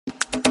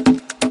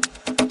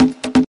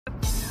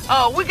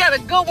We got a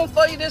good one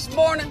for you this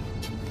morning.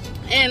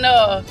 And,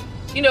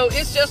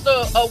 it's just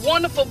a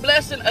wonderful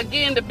blessing,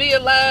 again, to be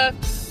alive.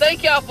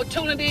 Thank y'all for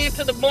tuning in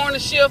to the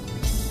morning shift.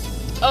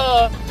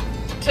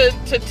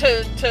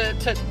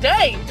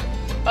 Today,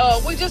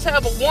 we just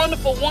have a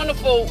wonderful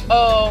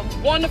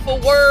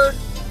word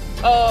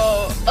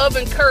of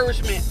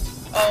encouragement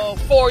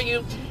for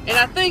you. And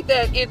I think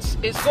that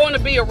it's going to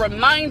be a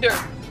reminder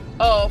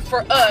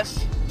for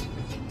us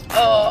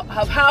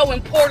of how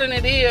important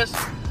it is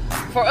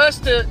for us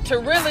to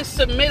really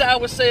submit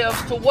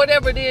ourselves to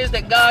whatever it is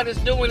that God is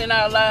doing in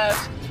our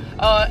lives,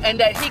 and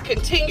that He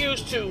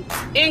continues to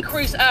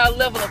increase our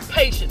level of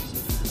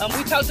patience.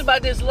 We talked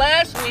about this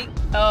last week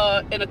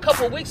and a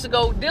couple of weeks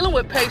ago, dealing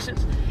with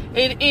patience.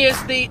 It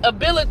is the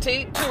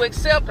ability to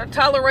accept or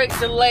tolerate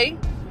delay,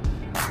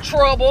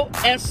 trouble,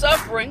 and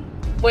suffering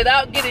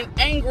without getting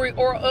angry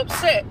or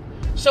upset.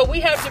 So we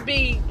have to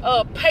be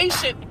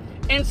patient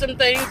in some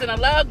things and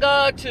allow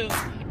God to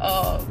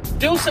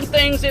do some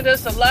things in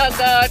us, allow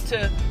God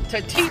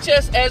to teach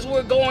us as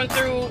we're going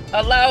through,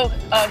 allow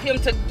Him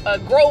to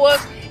grow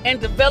us and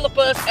develop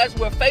us as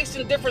we're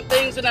facing different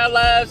things in our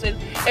lives. And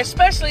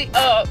especially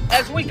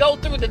as we go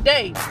through the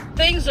day,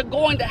 things are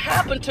going to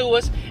happen to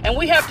us, and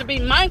we have to be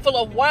mindful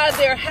of why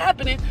they're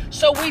happening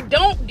so we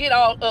don't get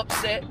all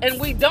upset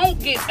and we don't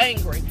get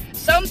angry.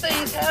 Some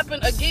things happen,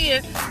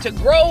 again, to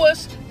grow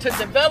us, to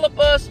develop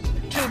us,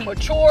 to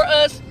mature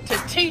us, to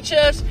teach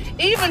us.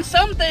 Even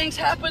some things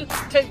happen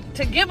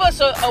to give us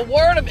a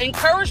word of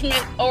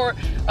encouragement, or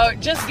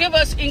just give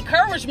us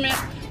encouragement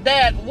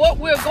that what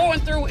we're going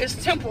through is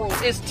temporal.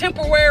 It's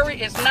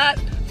temporary. It's not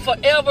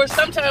forever.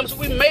 Sometimes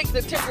we make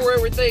the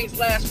temporary things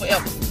last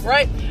forever,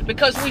 right?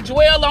 Because we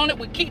dwell on it.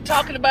 We keep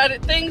talking about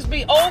it. Things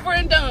be over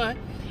and done,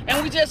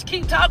 and we just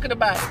keep talking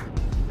about it.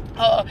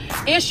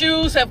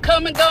 Issues have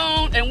come and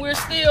gone, and we're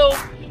still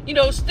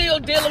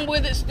dealing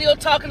with it, still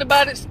talking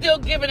about it, still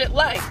giving it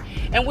life.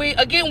 And we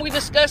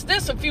discussed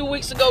this a few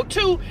weeks ago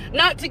too,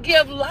 not to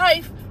give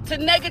life to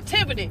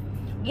negativity.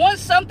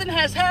 Once something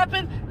has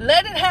happened,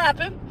 let it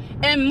happen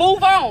and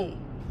move on.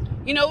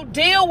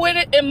 Deal with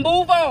it and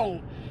move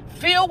on.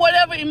 Feel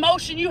whatever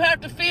emotion you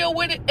have to feel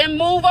with it and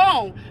move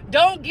on.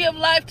 Don't give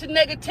life to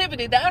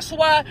negativity. That's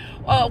why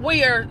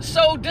we are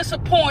so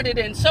disappointed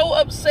and so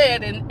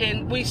upset,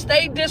 and we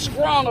stay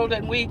disgruntled,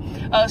 and we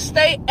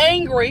stay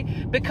angry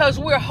because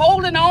we're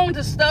holding on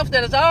to stuff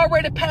that is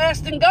already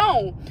past and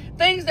gone.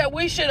 Things that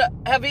we should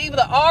have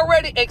either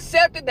already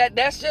accepted that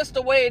that's just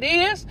the way it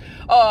is,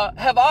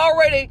 have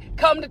already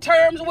come to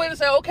terms with and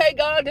say, okay,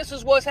 God, this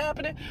is what's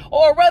happening.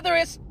 Or whether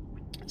it's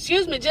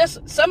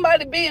just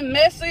somebody being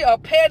messy or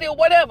petty or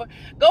whatever.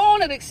 Go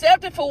on and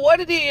accept it for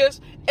what it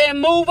is and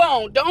move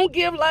on. Don't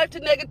give life to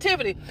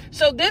negativity.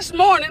 So this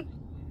morning,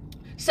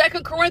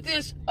 2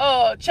 Corinthians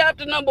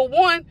chapter number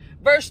 1,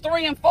 verse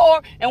 3 and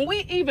 4, and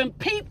we even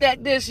peeped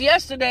at this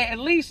yesterday. At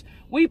least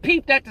we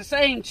peeped at the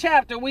same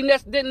chapter. We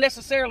didn't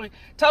necessarily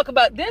talk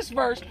about this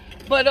verse,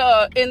 but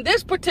in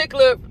this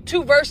particular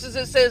two verses,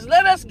 it says,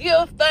 "Let us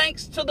give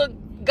thanks to the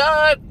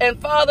God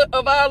and Father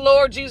of our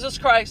Lord Jesus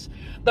Christ,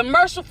 the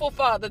merciful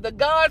Father, the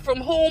God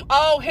from whom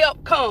all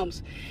help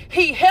comes.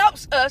 He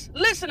helps us,"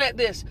 listen at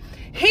this,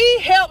 "He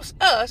helps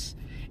us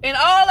in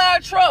all our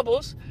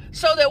troubles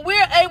so that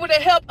we're able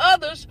to help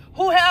others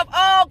who have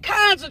all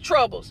kinds of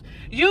troubles,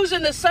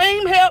 using the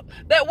same help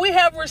that we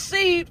have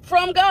received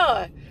from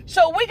God."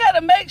 So we got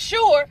to make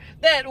sure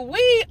that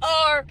we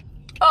are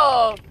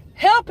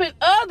helping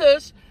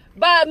others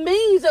by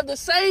means of the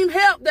same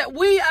help that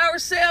we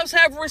ourselves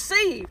have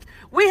received.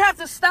 We have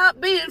to stop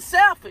being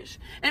selfish.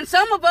 And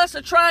some of us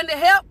are trying to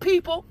help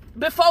people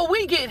before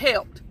we get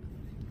helped.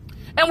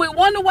 And we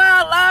wonder why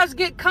our lives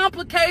get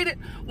complicated,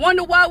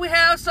 wonder why we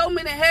have so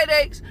many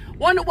headaches,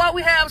 wonder why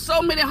we have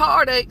so many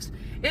heartaches.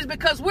 It's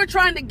because we're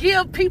trying to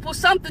give people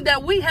something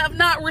that we have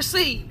not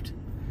received.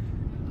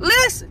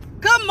 Listen,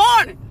 good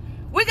morning.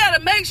 We got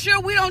to make sure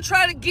we don't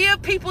try to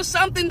give people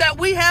something that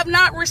we have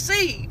not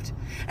received.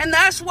 And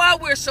that's why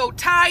we're so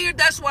tired.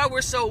 That's why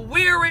we're so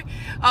weary.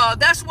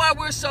 That's why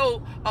we're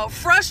so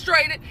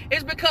frustrated.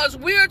 It's because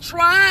we're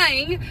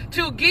trying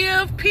to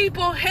give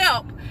people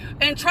help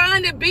and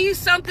trying to be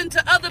something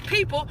to other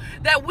people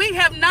that we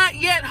have not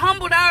yet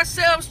humbled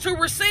ourselves to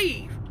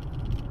receive.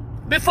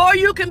 Before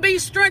you can be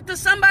strength to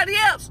somebody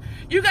else,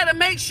 you got to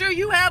make sure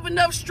you have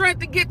enough strength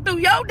to get through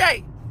your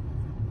day.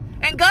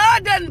 And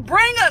God doesn't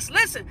bring us,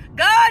 listen,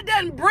 God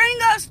doesn't bring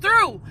us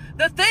through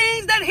the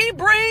things that He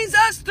brings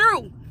us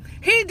through.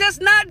 He does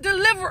not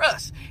deliver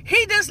us.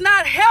 He does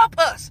not help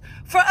us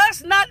for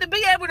us not to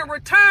be able to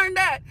return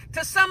that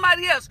to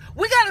somebody else.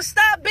 We got to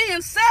stop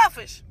being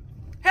selfish.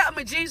 Help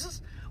me,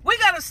 Jesus. We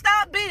got to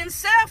stop being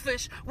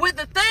selfish with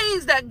the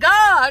things that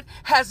God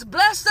has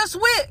blessed us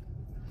with.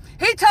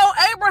 He told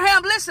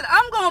Abraham, listen,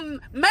 I'm going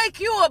to make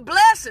you a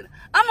blessing.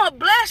 I'm going to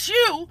bless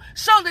you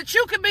so that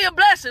you can be a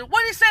blessing.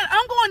 What he said,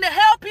 I'm going to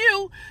help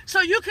you so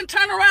you can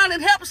turn around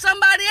and help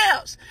somebody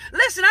else.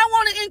 Listen, I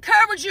want to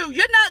encourage you.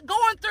 You're not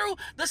going through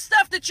the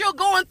stuff that you're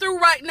going through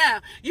right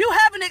now. You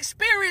haven't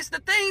experienced the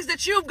things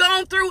that you've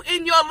gone through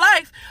in your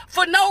life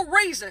for no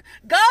reason.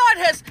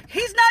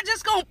 He's not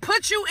just going to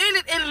put you in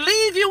it and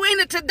leave you in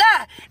it to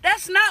die.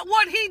 That's not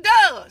what he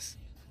does.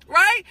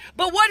 Right?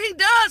 But what he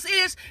does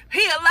is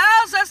he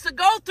allows us to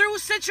go through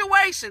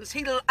situations.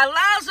 He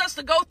allows us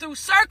to go through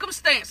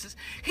circumstances.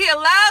 He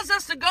allows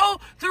us to go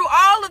through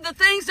all of the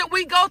things that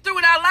we go through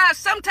in our lives.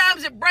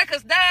 Sometimes it breaks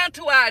us down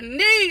to our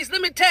knees.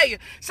 Let me tell you,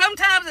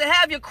 sometimes it'll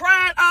have you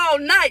crying all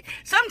night.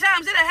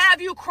 Sometimes it'll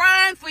have you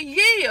crying for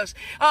years.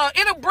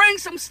 It'll bring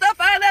some stuff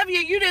out of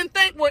you didn't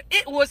think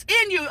it was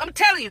in you. I'm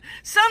telling you,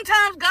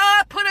 sometimes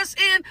God put us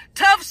in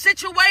tough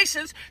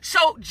situations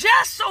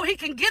just so he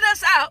can get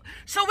us out,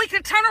 so we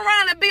can turn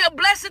around and be a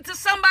blessing to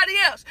somebody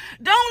else.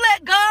 Don't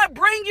let God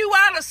bring you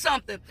out of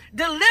something,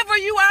 deliver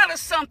you out of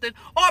something,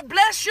 or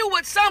bless you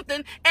with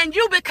something and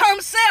you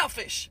become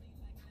selfish.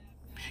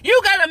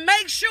 You got to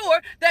make sure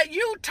that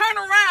you turn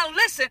around,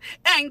 listen,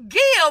 and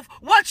give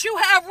what you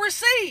have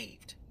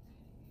received.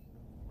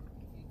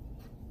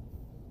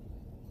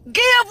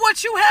 Give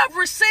what you have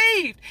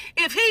received.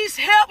 If he's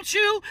helped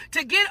you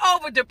to get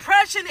over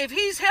depression, if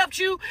he's helped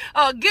you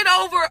get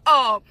over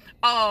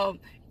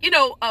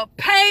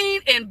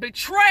pain and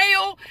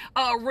betrayal,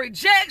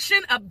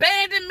 rejection,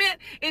 abandonment.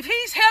 If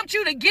he's helped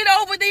you to get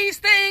over these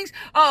things,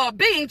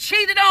 being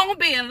cheated on,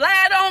 being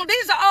lied on,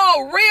 these are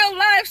all real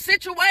life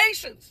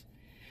situations.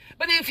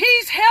 But if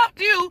he's helped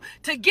you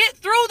to get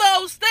through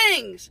those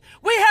things,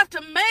 we have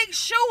to make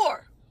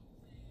sure.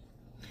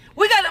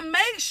 We got to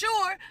make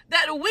sure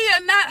that we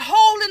are not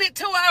holding it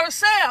to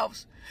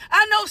ourselves.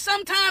 I know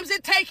sometimes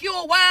it takes you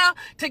a while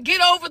to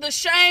get over the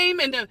shame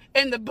and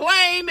the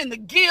blame and the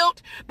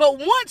guilt. But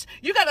once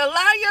you got to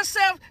allow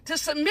yourself to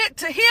submit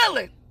to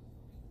healing.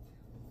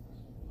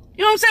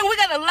 You know what I'm saying? We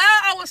got to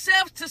allow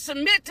ourselves to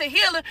submit to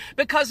healing,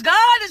 because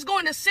God is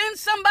going to send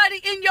somebody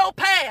in your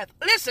path.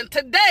 Listen,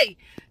 today,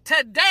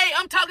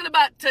 I'm talking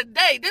about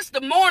today. This is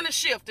the morning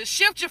shift, the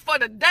shift for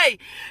the day.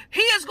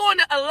 He is going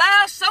to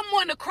allow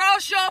someone to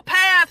cross your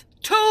path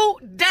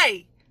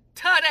today.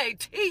 Today,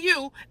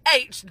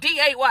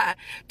 T-U-H-D-A-Y.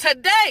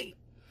 Today,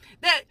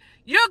 that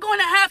you're going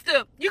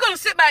to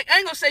sit back. I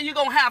ain't going to say you're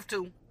going to have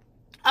to.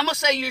 I'm going to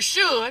say you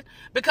should,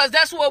 because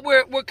that's what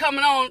we're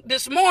coming on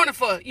this morning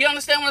for. You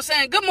understand what I'm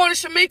saying? Good morning,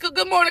 Shamika.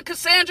 Good morning,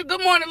 Cassandra.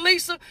 Good morning,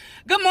 Lisa.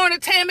 Good morning,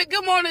 Tammy.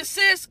 Good morning,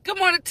 Sis. Good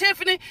morning,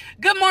 Tiffany.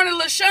 Good morning,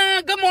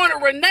 LaShawn. Good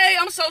morning, Renee.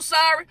 I'm so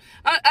sorry.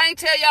 I ain't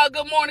tell y'all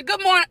good morning.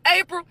 Good morning,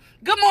 April.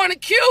 Good morning,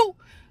 Q.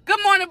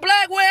 Good morning,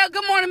 Blackwell.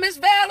 Good morning, Miss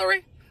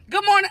Valerie.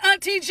 Good morning,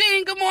 Auntie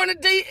Jean. Good morning,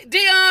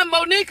 Dion,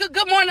 Monica.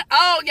 Good morning,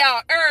 all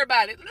y'all,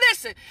 everybody.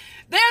 Listen,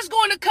 there's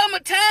going to come a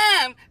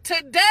time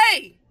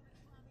today.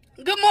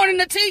 Good morning,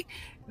 Natik.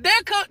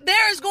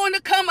 There is going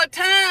to come a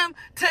time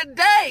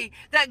today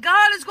that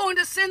God is going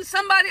to send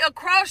somebody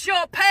across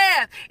your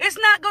path. It's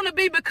not going to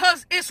be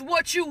because it's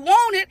what you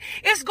wanted.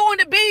 It's going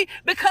to be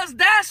because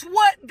that's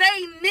what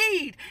they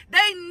need.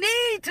 They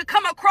need to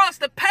come across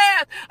the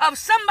path of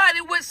somebody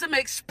with some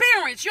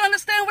experience. You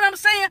understand what I'm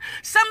saying?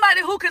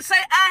 Somebody who can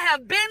say, I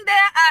have been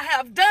there. I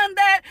have done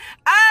that.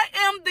 I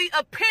am the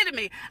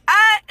epitome.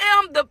 I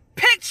am the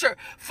picture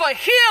for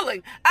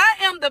healing. I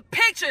am the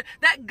picture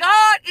that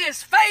God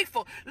is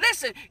faithful.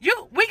 Listen,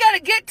 we got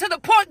to get to the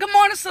point. Good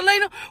morning,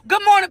 Selena.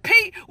 Good morning,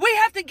 Pete. We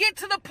have to get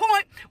to the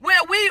point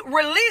where we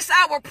release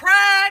our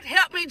pride.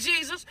 Help me,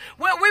 Jesus.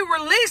 Where we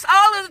release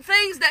all of the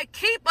things that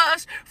keep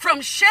us from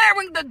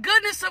sharing the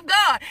goodness of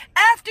God.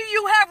 After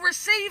you have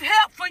received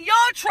help for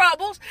your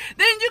troubles,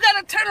 then you got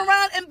to turn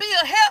around and be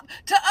a help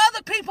to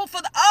other people for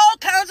all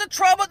kinds of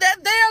trouble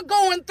that they're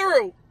going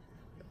through.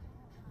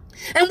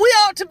 And we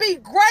ought to be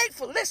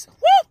grateful.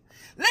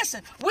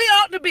 Listen, we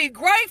ought to be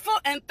grateful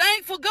and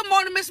thankful. Good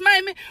morning, Miss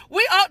Mamie.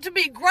 We ought to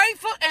be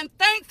grateful and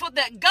thankful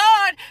that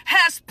God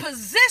has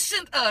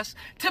positioned us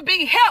to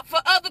be help for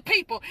other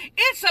people.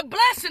 It's a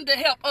blessing to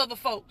help other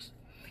folks.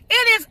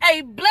 It is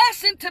a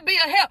blessing to be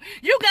a help.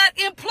 You got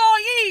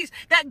employees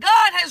that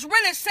God has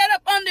really set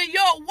up under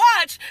your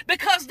watch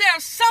because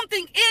there's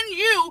something in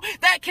you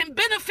that can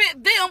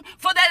benefit them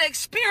for that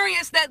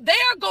experience that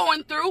they're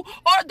going through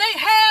or they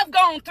have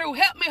gone through.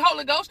 Help me,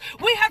 Holy Ghost.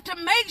 We have to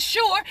make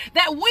sure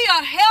that we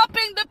are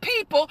helping the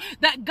people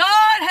that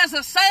God has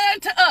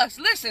assigned to us.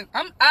 Listen,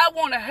 I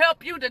want to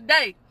help you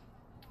today.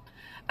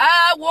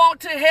 I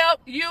want to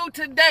help you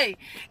today.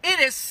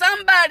 It is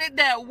somebody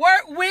that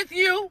work with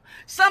you,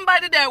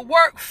 somebody that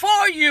work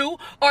for you,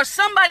 or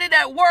somebody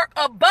that work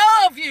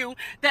above you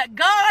that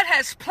God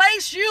has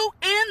placed you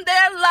in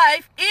their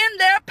life, in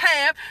their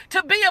path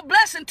to be a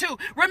blessing to.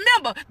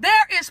 Remember,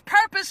 there is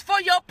purpose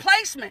for your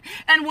placement.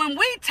 And when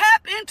we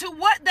tap into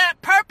what that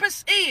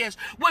purpose is,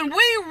 when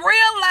we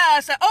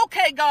realize that,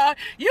 okay, God,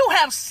 you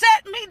have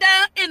set me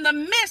down in the the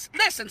midst,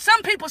 listen,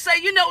 some people say,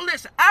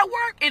 listen, I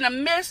work in the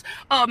midst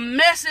of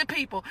messy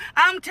people.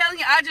 I'm telling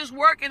you, I just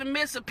work in the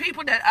midst of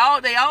people that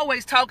they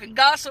always talking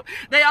gossip.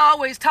 They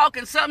always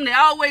talking something. They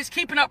always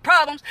keeping up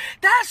problems.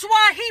 That's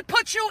why he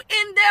put you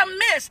in their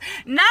midst,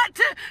 not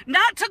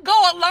to go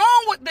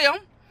along with them.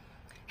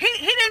 He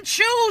didn't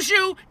choose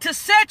you to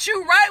set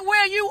you right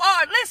where you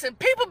are. Listen,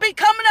 people be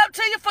coming up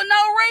to you for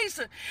no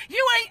reason.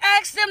 You ain't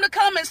asked them to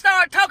come and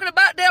start talking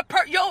about their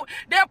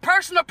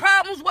personal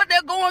problems, what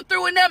they're going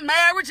through in their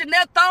marriage and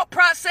their thought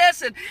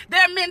process and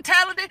their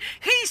mentality.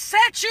 He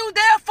set you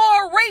there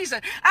for a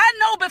reason. I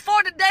know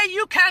before today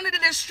you counted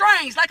it as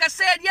strange. Like I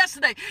said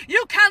yesterday,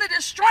 you counted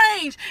it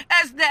strange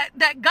as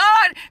that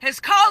God is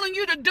calling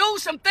you to do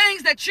some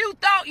things that you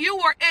thought you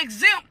were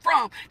exempt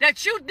from,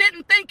 that you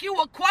didn't think you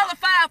were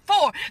qualified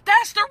for.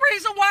 That's the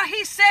reason why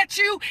he set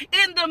you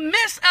in the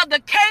midst of the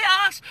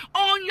chaos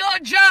on your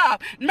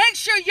job. Make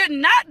sure you're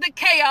not the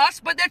chaos,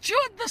 but that you're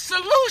the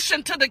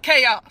solution to the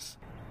chaos.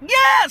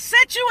 Yeah,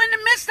 set you in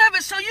the midst of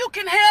it so you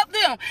can help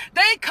them.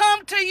 They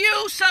come to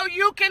you so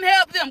you can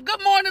help them.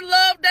 Good morning,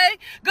 Love Day.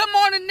 Good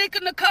morning,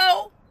 Nika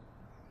Nicole.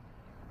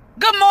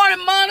 Good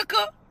morning,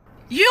 Monica.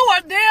 You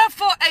are there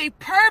for a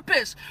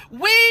purpose.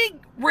 We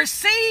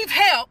receive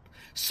help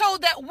so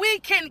that we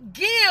can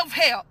give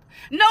help.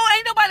 No,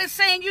 ain't nobody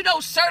saying,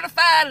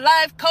 certified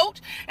life coach.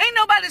 Ain't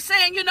nobody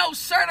saying,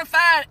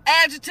 certified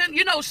adjutant,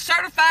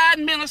 certified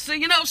minister,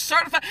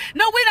 certified.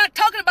 No, we're not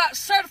talking about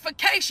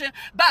certification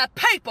by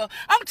paper.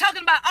 I'm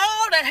talking about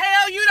all the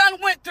hell you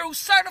done went through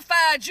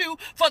certified you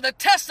for the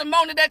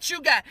testimony that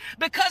you got.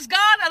 Because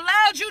God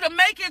allowed you to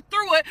make it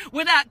through it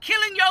without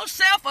killing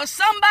yourself or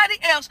somebody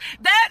else.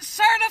 That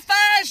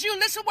certifies you.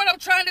 Listen what I'm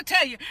trying to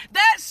tell you.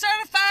 That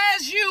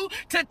certifies you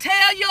to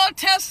tell your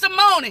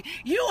testimony.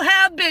 You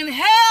have been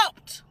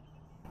helped.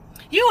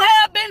 You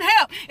have been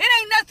helped. It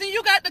ain't nothing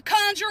you got to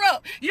conjure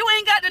up. You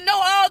ain't got to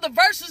know all the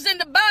verses in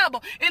the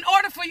Bible in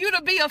order for you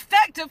to be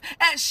effective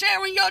at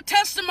sharing your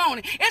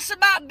testimony. It's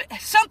about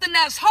something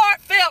that's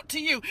heartfelt to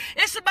you.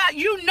 It's about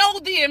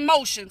the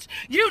emotions.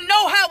 You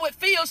know how it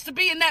feels to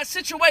be in that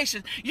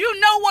situation. You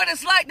know what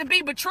it's like to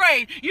be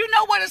betrayed. You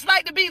know what it's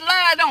like to be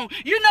lied on.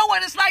 You know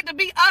what it's like to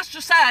be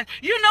ostracized.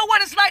 You know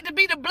what it's like to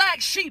be the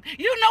black sheep.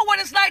 You know what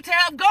it's like to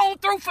have gone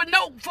through for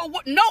no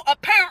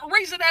apparent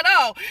reason at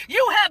all.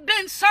 You have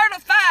been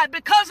certified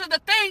because of the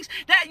things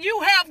that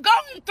you have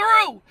gone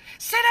through.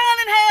 Sit down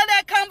and have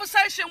that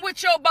conversation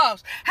with your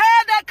boss.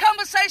 Have that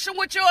conversation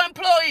with your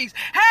employees.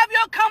 Have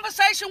your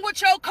conversation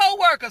with your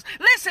co-workers.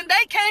 Listen,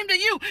 they came to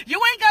you.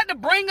 You ain't got to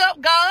bring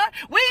up God.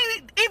 We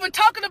ain't even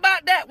talking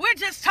about that. We're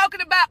just talking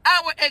about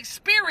our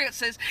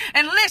experiences.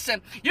 And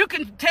listen, you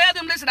can tell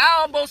them, listen, I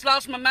almost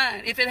lost my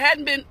mind. If it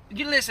hadn't been,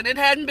 it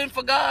hadn't been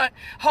for God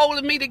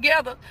holding me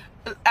together.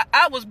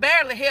 I was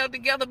barely held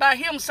together by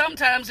him.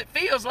 Sometimes it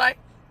feels like.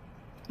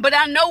 But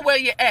I know where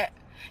you're at.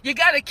 You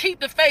got to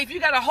keep the faith.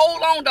 You got to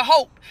hold on to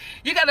hope.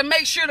 You got to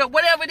make sure that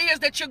whatever it is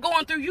that you're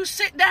going through, you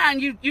sit down,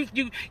 you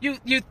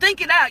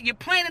think it out, you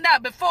plan it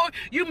out before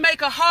you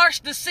make a harsh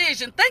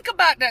decision. Think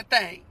about that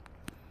thing.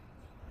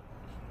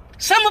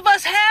 Some of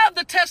us have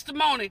the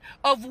testimony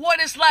of what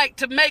it's like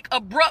to make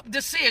abrupt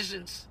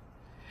decisions,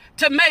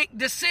 to make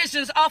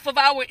decisions off of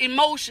our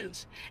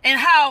emotions, and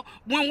how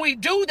when we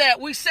do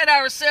that, we set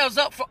ourselves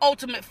up for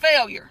ultimate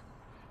failure.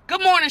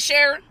 Good morning,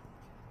 Sharon.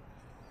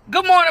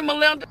 Good morning,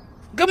 Melinda.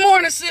 Good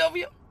morning,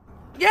 Sylvia.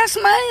 Yes,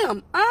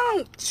 ma'am.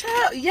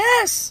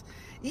 Yes,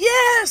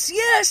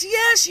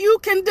 you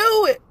can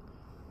do it.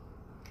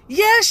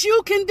 Yes,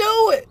 you can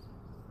do it.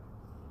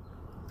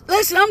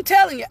 Listen, I'm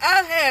telling you,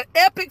 I've had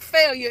epic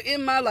failure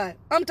in my life.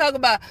 I'm talking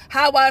about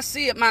how I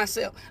see it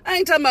myself. I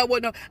ain't talking about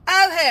what no.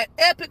 I've had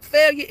epic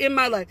failure in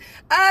my life.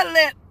 I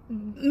let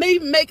me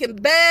making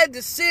bad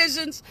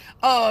decisions,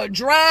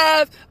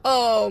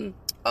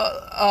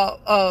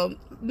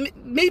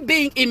 me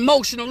being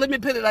emotional, let me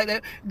put it like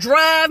that,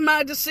 drive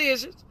my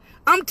decisions.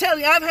 I'm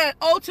telling you, I've had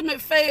ultimate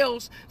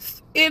fails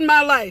in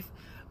my life.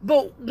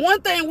 But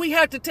one thing we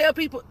have to tell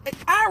people,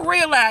 I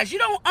realize you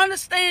don't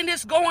understand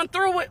this going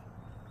through it.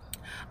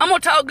 I'm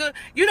going to talk good.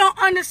 You don't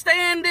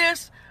understand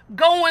this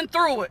going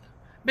through it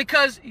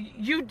because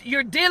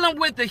you're dealing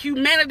with the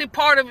humanity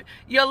part of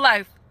your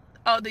life,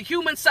 the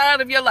human side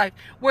of your life,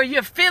 where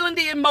you're feeling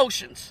the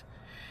emotions.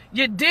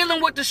 You're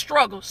dealing with the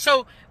struggle.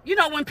 So,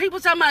 when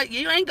people talk about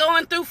you ain't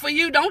going through for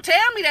you, don't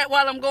tell me that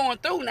while I'm going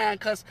through now,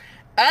 because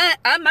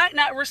I might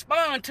not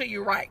respond to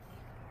you right.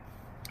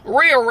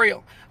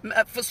 Real.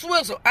 For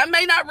Swizzle, I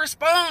may not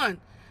respond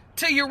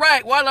to you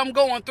right while I'm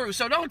going through.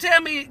 So don't tell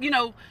me,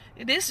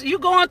 this you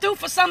going through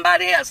for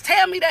somebody else.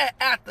 Tell me that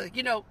after.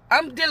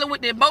 I'm dealing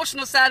with the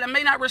emotional side. I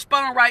may not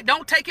respond right.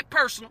 Don't take it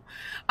personal.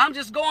 I'm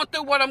just going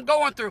through what I'm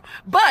going through.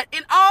 But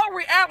in all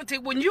reality,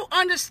 when you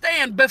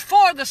understand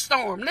before the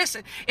storm,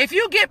 listen, if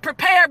you get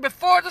prepared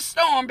before the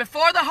storm,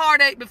 before the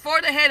heartache, before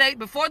the headache,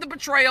 before the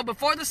betrayal,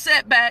 before the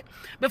setback,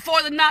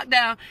 before the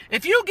knockdown,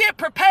 if you get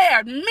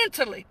prepared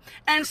mentally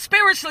and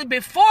spiritually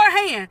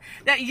beforehand,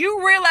 that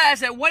you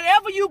realize that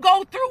whatever you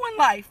go through in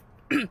life,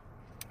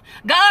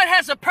 God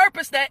has a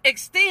purpose that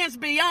extends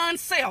beyond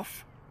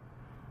self.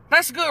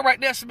 That's good right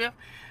there, Smith.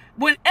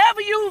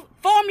 Whenever you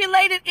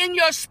formulate it in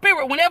your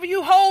spirit, whenever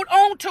you hold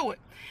on to it,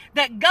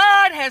 that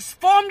God has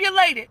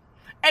formulated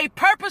a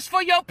purpose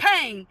for your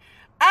pain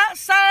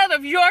outside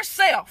of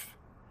yourself,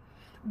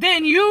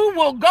 then you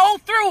will go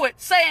through it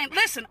saying,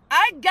 listen,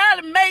 I got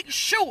to make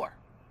sure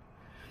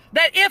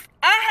that if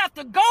I have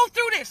to go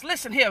through this,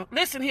 listen here,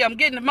 I'm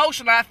getting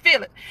emotional, I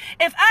feel it.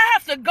 If I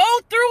have to go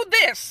through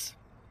this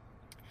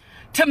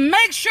to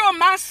make sure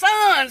my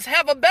sons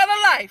have a better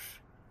life,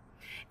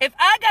 if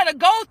I got to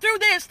go through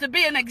this to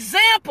be an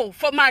example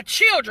for my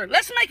children,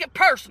 let's make it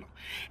personal.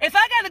 If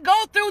I got to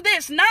go through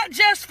this, not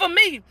just for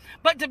me,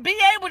 but to be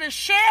able to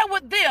share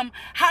with them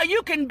how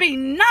you can be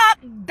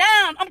knocked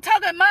down. I'm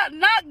talking about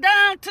knocked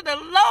down to the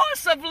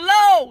lowest of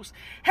lows.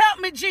 Help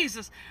me,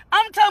 Jesus.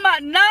 I'm talking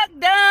about knocked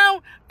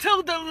down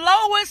to the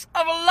lowest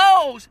of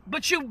lows,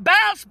 but you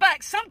bounce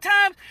back.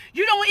 Sometimes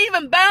you don't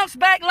even bounce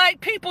back like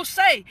people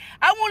say.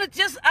 I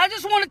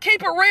just want to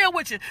keep it real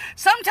with you.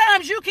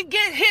 Sometimes you can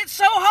get hit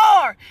so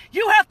hard,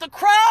 you have to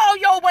crawl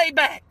your way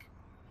back.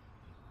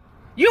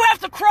 You have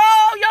to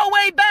crawl your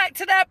way back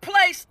to that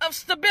place of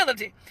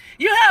stability.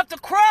 You have to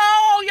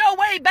crawl your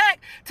way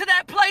back to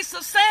that place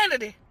of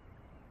sanity.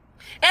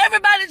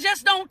 Everybody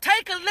just don't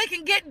take a lick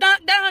and get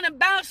knocked down and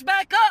bounce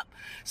back up.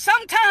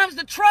 Sometimes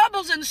the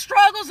troubles and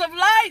struggles of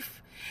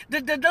life,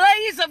 the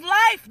delays of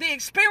life, the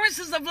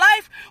experiences of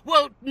life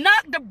will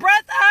knock the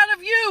breath out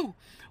of you,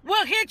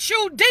 will hit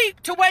you deep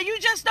to where you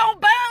just don't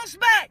bounce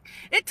back.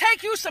 It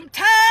takes you some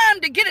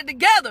time to get it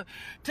together.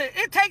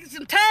 It takes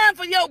some time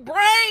for your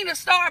brain to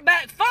start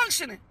back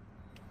functioning.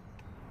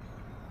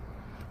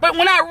 But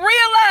when I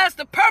realized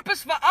the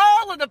purpose for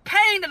all of the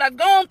pain that I've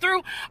gone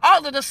through,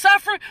 all of the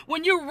suffering,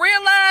 when you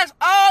realize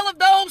all of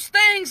those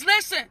things,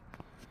 listen,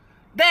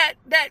 that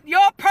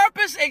your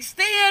purpose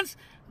extends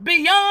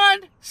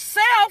beyond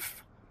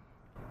self,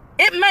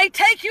 it may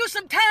take you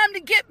some time to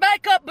get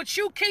back up, but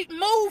you keep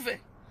moving.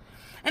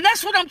 And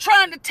that's what I'm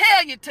trying to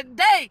tell you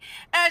today.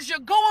 As you're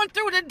going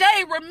through the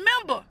day,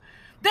 remember,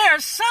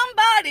 there's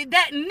somebody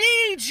that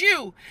needs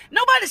you.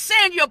 Nobody's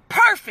saying you're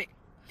perfect.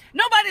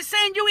 Nobody's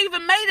saying you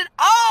even made it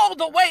all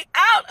the way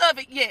out of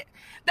it yet,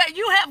 that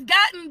you have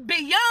gotten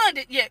beyond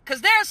it yet.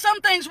 Because there are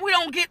some things we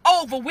don't get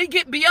over. We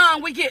get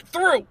beyond, we get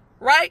through,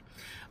 right?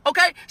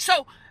 Okay,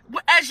 so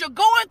as you're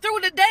going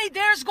through the day,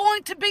 there's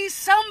going to be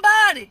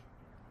somebody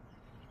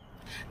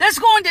that's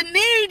going to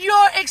need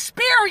your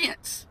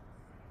experience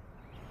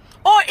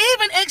or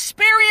even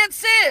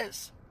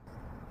experiences.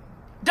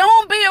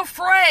 Don't be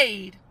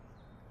afraid.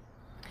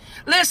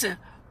 Listen,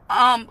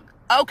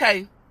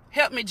 okay,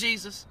 help me,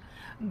 Jesus.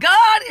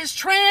 God is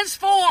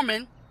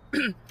transforming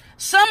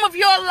some of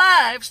your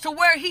lives to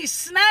where he's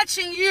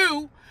snatching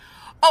you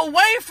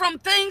away from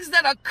things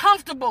that are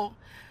comfortable.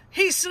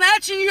 He's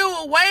snatching you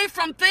away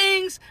from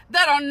things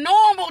that are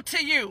normal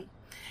to you.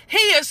 He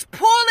is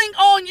pulling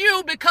on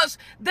you because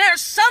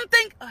there's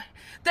something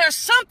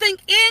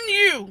in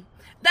you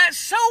that's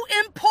so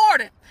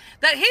important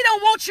that he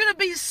don't want you to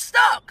be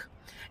stuck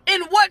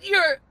in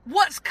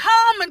what's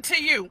common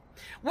to you,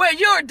 where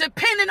you're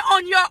dependent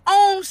on your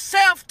own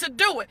self to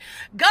do it.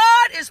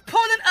 God is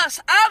pulling us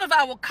out of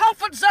our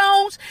comfort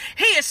zones.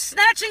 He is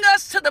snatching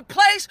us to the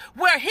place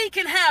where he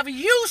can have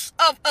use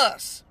of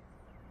us.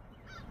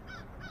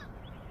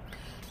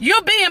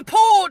 You're being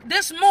pulled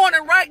this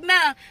morning right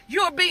now.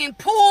 You're being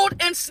pulled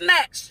and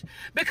snatched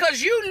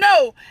because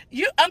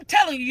I'm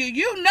telling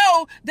you,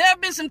 there have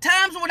been some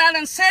times when I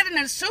done said it, and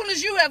as soon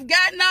as you have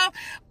gotten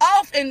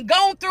off and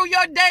gone through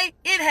your day,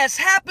 it has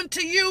happened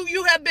to you.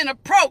 You have been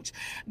approached.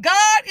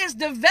 God is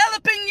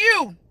developing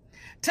you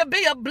to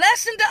be a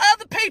blessing to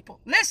other people.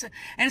 Listen,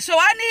 and so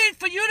I need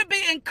for you to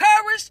be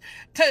encouraged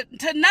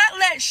to not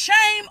let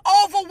shame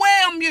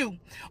overwhelm you,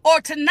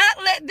 or to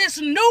not let this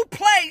new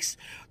place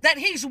that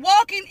he's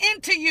walking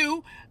into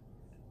you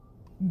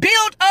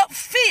build up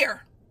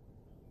fear.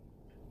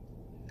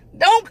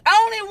 I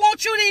don't even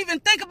want you to even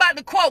think about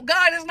the quote,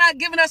 God has not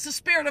given us the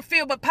spirit of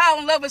fear, but power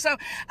and love. I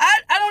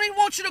don't even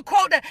want you to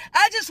quote that.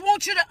 I just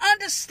want you to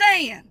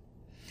understand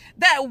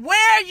that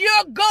where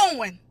you're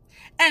going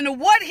and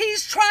what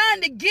he's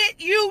trying to get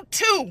you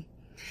to,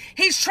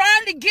 he's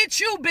trying to get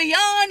you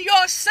beyond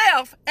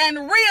yourself and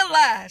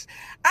realize,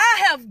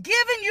 I have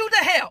given you the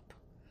help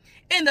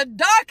in the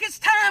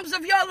darkest times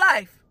of your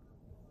life.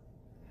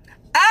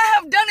 I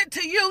have done it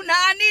to you. Now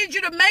I need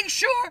you to make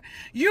sure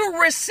you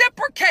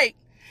reciprocate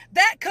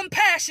that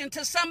compassion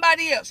to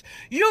somebody else.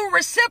 You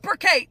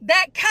reciprocate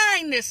that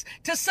kindness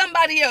to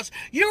somebody else.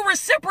 You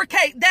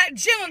reciprocate that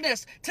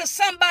gentleness to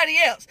somebody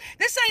else.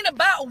 This ain't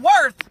about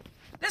worth.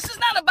 This is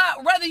not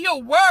about whether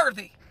you're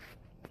worthy.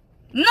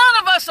 None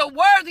of us are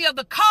worthy of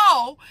the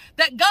call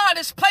that God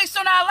has placed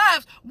on our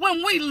lives.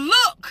 When we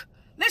look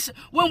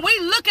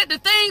at the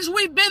things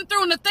we've been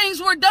through and the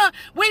things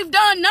we've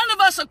done, none of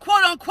us are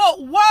quote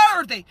unquote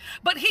worthy,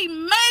 but he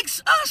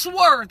makes us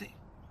worthy.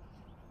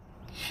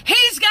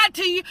 He's got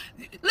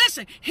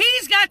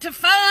to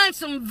find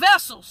some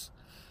vessels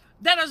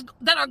that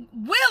are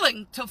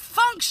willing to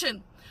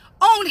function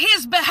on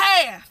his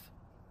behalf.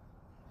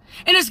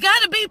 And it's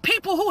got to be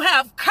people who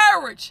have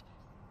courage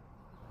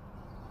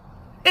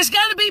It's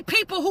got to be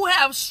people who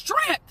have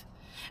strength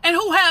and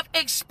who have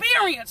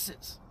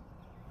experiences.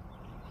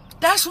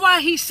 That's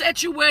why he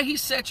set you where he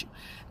set you.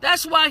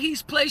 That's why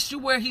he's placed you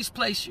where he's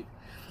placed you.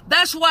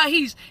 That's why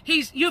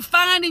you're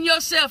finding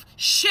yourself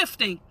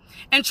shifting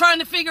and trying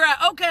to figure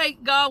out, okay,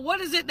 God,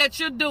 what is it that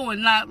you're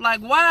doing? Like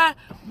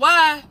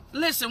why,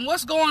 listen,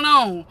 what's going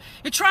on?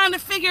 You're trying to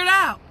figure it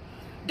out.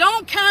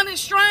 Don't count it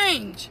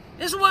strange.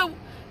 This is what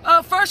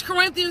 1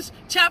 Corinthians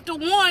chapter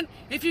 1,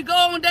 if you go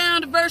on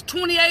down to verse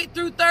 26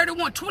 through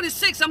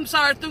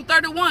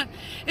 31,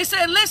 it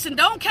said, listen,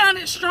 don't count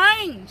it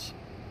strange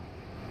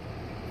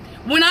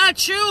when I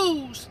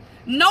choose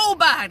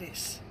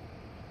nobodies.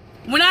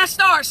 When I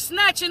start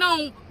snatching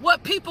on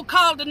what people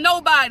call the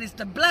nobodies,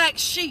 the black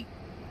sheep,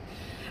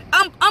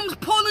 I'm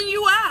pulling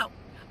you out.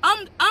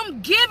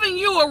 I'm giving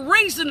you a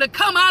reason to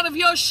come out of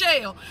your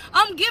shell.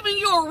 I'm giving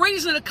you a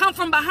reason to come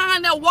from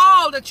behind that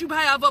wall that you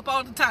have up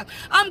all the time.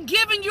 I'm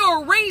giving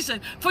you a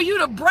reason for you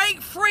to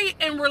break free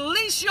and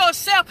release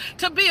yourself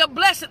to be a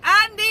blessing.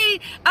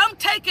 I'm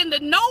taking the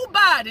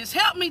nobodies.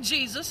 Help me,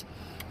 Jesus.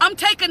 I'm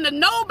taking the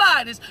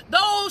nobodies,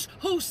 those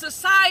who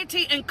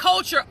society and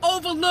culture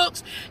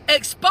overlooks,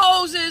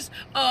 exposes,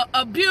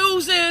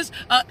 abuses,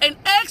 and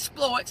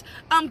exploits.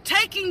 I'm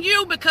taking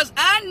you because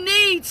I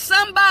need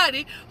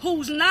somebody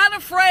who's not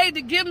afraid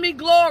to give me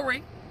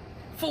glory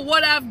for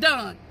what I've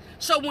done.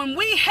 So when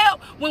we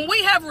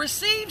have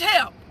received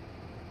help,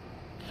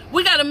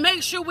 we got to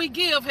make sure we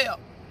give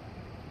help.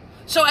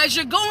 So as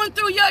you're going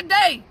through your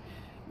day,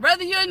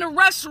 whether you're in a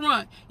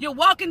restaurant, you're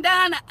walking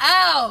down the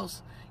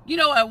aisles,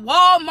 at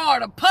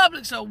Walmart or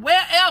Publix or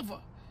wherever,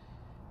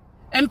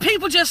 and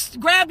people just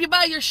grab you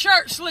by your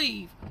shirt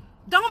sleeve,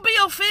 don't be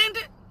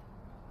offended.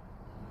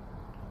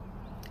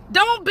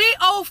 Don't be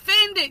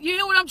offended. You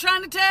hear what I'm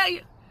trying to tell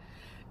you?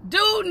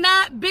 Do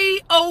not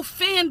be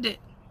offended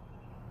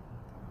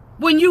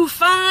when you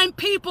find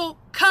people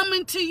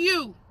coming to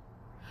you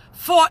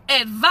for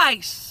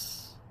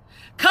advice,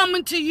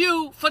 coming to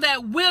you for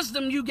that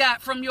wisdom you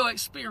got from your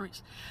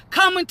experience,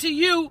 coming to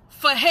you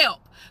for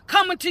help,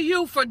 coming to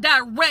you for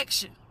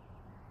direction.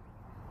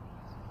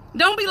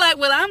 Don't be like,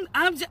 well,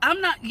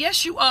 I'm not.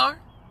 Yes, you are.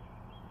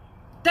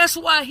 That's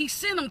why he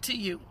sent them to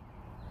you.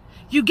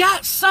 You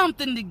got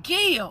something to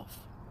give.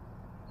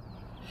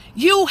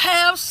 You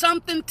have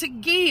something to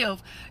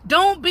give.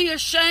 Don't be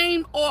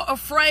ashamed or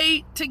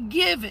afraid to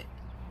give it.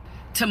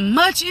 To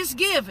much is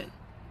given,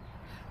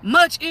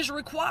 much is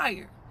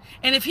required.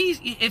 And if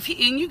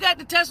you got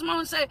the testimony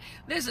and say,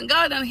 listen,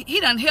 God he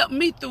done helped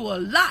me through a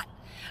lot.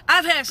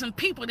 I've had some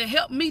people that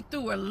helped me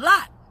through a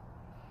lot.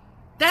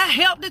 That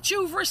help that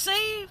you've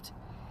received,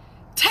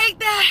 take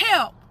that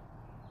help.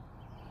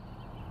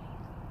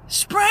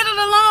 Spread it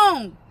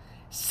along.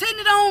 Send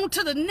it on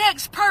to the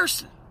next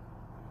person.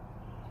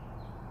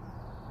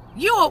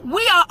 We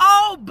are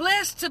all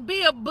blessed to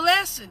be a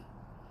blessing.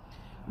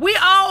 We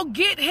all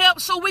get help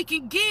so we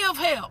can give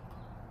help.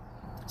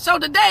 So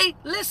today,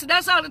 listen,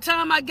 that's all the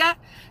time I got.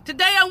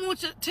 Today I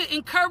want to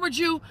encourage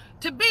you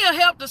to be a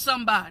help to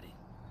somebody.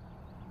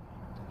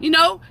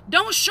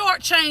 Don't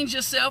shortchange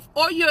yourself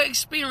or your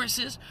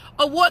experiences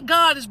or what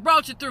God has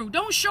brought you through.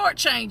 Don't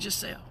shortchange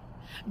yourself.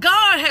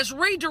 God has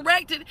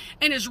redirected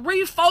and is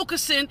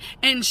refocusing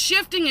and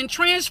shifting and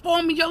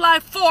transforming your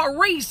life for a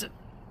reason.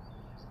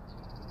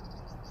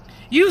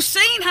 You've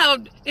seen how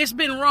it's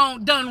been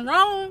done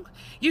wrong.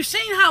 You've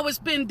seen how it's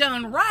been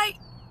done right.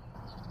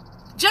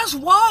 Just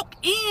walk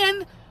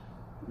in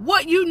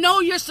what you know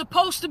you're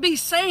supposed to be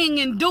saying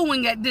and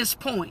doing at this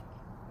point.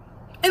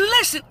 And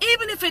listen,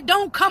 even if it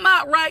don't come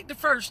out right the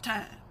first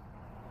time,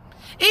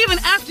 even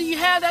after you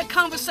have that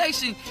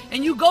conversation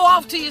and you go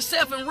off to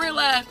yourself and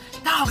realize,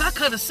 dog, I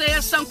could have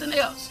said something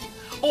else,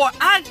 or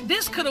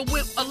this could have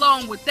went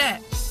along with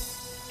that.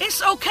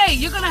 It's okay.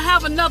 You're going to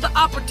have another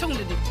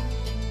opportunity.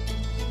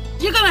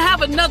 You're going to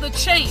have another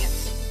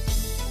chance.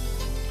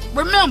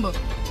 Remember,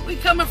 we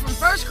coming from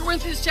 1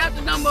 Corinthians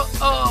chapter number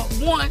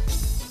 1,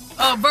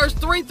 verse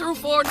 3 through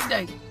 4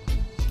 today.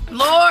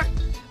 Lord,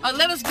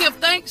 let us give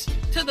thanks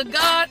to the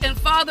God and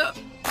Father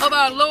of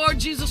our Lord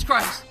Jesus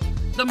Christ,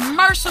 the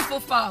merciful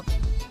Father,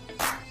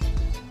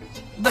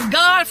 the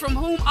God from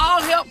whom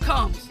all help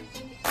comes.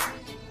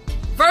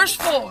 Verse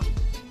 4,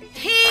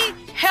 he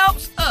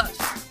helps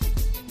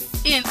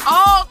us in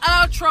all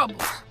our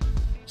troubles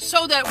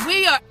so that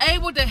we are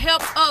able to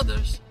help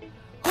others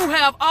who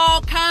have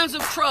all kinds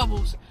of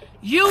troubles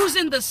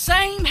using the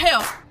same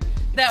help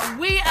that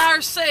we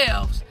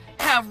ourselves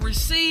have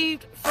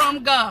received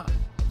from God.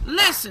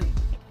 Listen.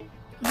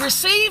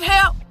 Receive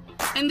help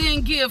and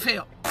then give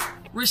help.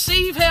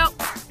 Receive help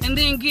and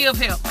then give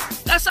help.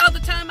 That's all the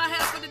time I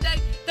have for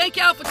today. Thank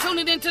y'all for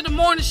tuning into the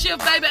morning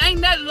shift, baby. Ain't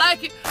nothing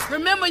like it.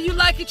 Remember, you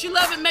like it, you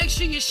love it. Make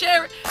sure you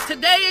share it.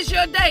 Today is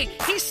your day.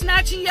 He's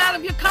snatching you out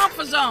of your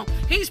comfort zone.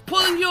 He's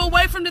pulling you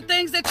away from the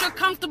things that you're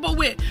comfortable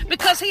with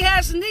because he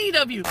has need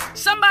of you.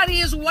 Somebody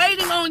is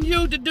waiting on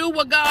you to do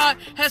what God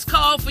has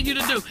called for you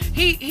to do.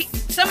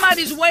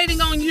 Somebody's waiting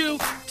on you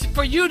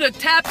for you to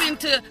tap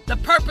into the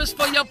purpose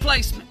for your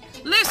placement.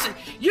 Listen,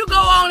 you go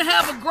on and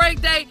have a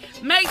great day.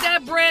 Make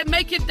that bread.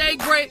 Make your day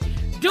great.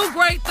 Do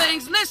great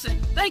things. Listen,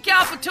 thank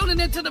y'all for tuning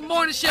into the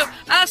morning show.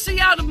 I'll see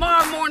y'all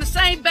tomorrow morning.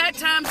 Same bat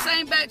time,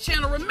 same bat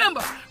channel.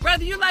 Remember,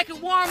 whether you like it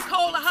warm,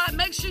 cold, or hot,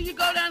 make sure you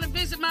go down and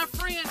visit my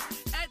friend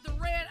at the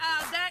Red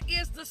Isle. That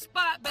is the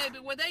spot, baby,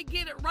 where they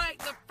get it right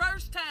the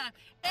first time,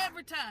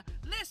 every time.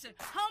 Listen,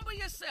 humble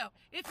yourself.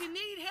 If you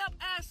need help,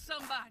 ask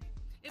somebody.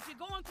 If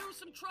you're going through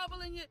some trouble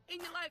in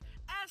your life,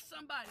 ask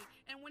somebody.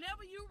 And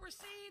whenever you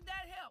receive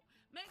that help,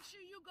 make sure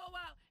you go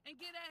out and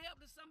get that help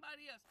to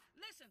somebody else.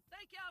 Listen,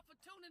 thank y'all for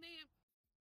tuning in.